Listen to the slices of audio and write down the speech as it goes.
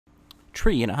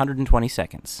Trie in 120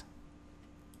 seconds.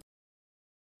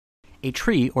 A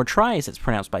tree, or trie as it's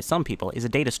pronounced by some people, is a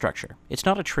data structure. It's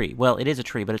not a tree. Well, it is a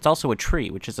tree, but it's also a tree,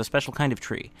 which is a special kind of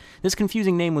tree. This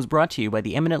confusing name was brought to you by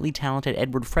the eminently talented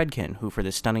Edward Fredkin, who for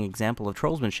this stunning example of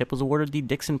trollsmanship was awarded the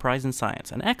Dickson Prize in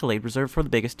Science, an accolade reserved for the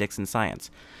biggest dicks in science.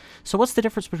 So what's the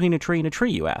difference between a tree and a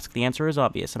tree, you ask? The answer is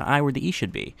obvious, and I where the E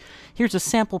should be. Here's a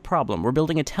sample problem. We're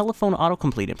building a telephone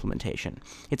autocomplete implementation.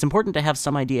 It's important to have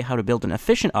some idea how to build an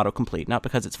efficient autocomplete, not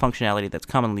because it's functionality that's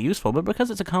commonly useful, but because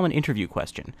it's a common interview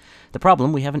question. The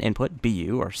problem, we have an input,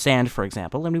 BU, or sand for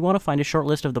example, and we want to find a short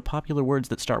list of the popular words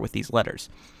that start with these letters.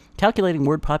 Calculating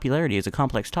word popularity is a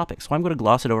complex topic, so I'm going to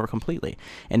gloss it over completely,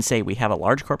 and say we have a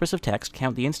large corpus of text,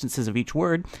 count the instances of each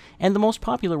word, and the most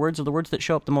popular words are the words that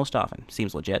show up the most often.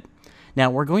 Seems legit. Now,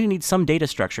 we're going to need some data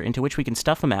structure into which we can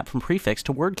stuff a map from prefix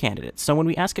to word candidates, so when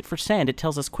we ask it for sand, it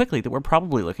tells us quickly that we're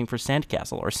probably looking for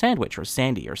sandcastle, or sandwich, or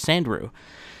sandy, or sandrew.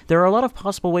 There are a lot of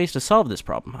possible ways to solve this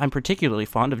problem. I'm particularly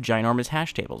fond of ginormous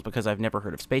hash tables, because I've never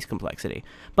heard of space complexity,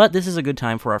 but this is a good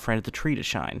time for our friend at the tree to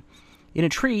shine. In a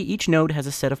tree, each node has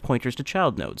a set of pointers to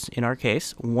child nodes, in our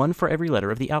case, one for every letter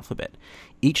of the alphabet.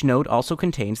 Each node also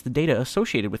contains the data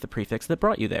associated with the prefix that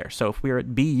brought you there, so if we are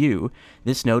at BU,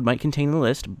 this node might contain the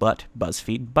list but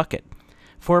BuzzFeed bucket.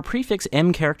 For a prefix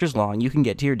m characters long, you can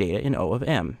get to your data in O of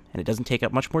m, and it doesn't take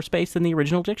up much more space than the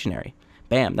original dictionary.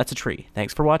 Bam, that's a tree.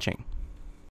 Thanks for watching.